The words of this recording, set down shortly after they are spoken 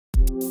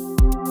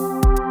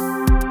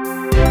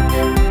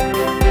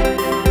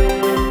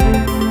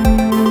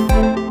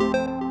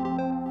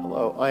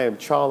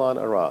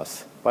Chalan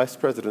Aras, Vice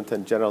President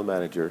and General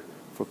Manager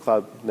for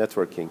Cloud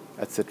Networking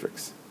at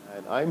Citrix.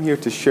 And I'm here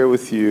to share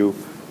with you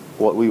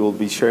what we will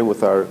be sharing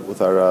with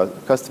our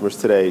customers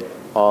today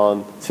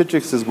on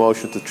Citrix's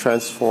motion to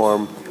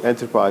transform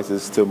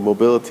enterprises to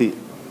mobility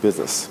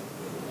business.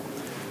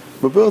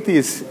 Mobility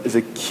is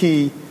a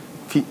key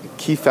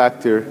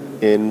factor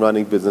in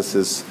running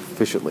businesses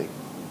efficiently.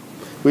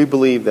 We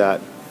believe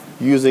that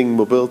using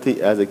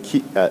mobility as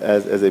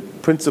a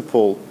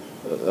principal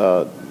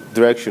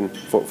direction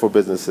for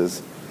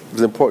businesses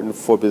is important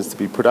for business to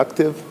be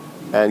productive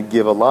and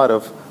give a lot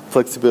of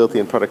flexibility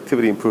and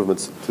productivity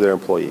improvements to their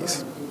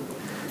employees.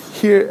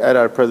 Here at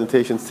our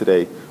presentations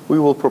today, we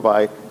will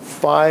provide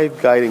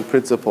 5 guiding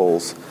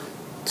principles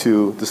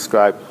to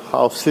describe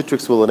how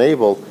Citrix will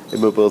enable a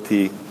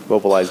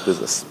mobilized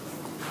business.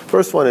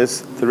 First one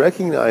is to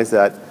recognize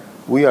that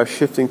we are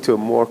shifting to a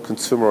more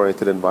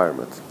consumer-oriented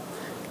environment.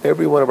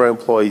 Every one of our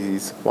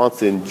employees wants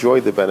to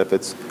enjoy the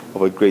benefits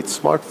of a great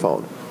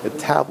smartphone, a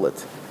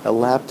tablet, a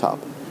laptop,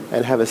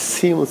 and have a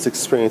seamless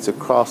experience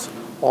across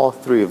all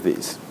 3 of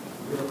these.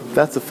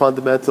 That's a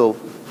fundamental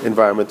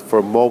environment for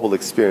a mobile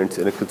experience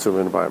in a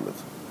consumer environment.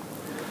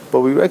 But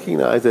we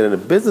recognize that in a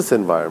business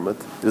environment,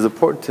 it is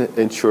important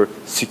to ensure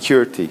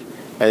security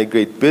and a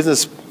great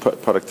business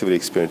productivity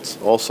experience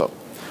also.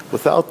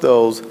 Without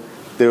those,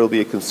 there will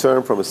be a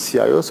concern from a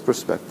CIO's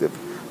perspective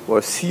or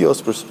a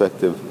CEO's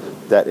perspective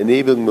that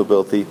enabling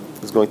mobility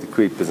is going to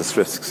create business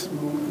risks.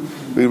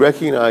 We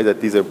recognize that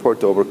these are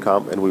important to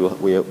overcome, and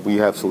we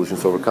have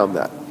solutions to overcome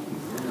that.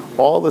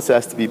 All this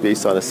has to be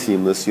based on a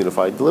seamless,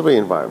 unified delivery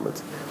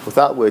environment,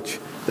 without which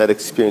that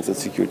experience and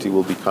security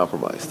will be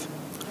compromised.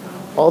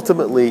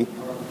 Ultimately,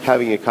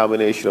 having a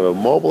combination of a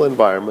mobile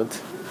environment,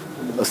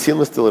 a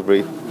seamless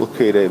delivery, will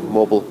create a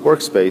mobile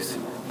workspace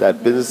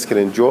that businesses can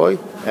enjoy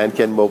and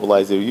can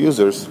mobilize their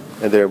users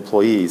and their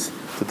employees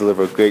to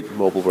deliver a great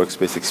mobile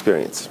workspace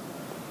experience.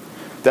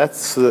 That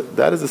is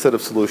the set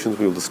of solutions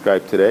we will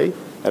describe today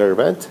at our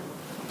event.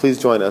 Please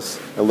join us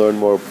and learn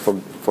more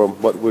from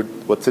what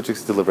Citrix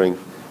is delivering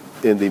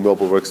in the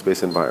mobile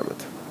workspace environment.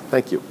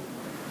 Thank you.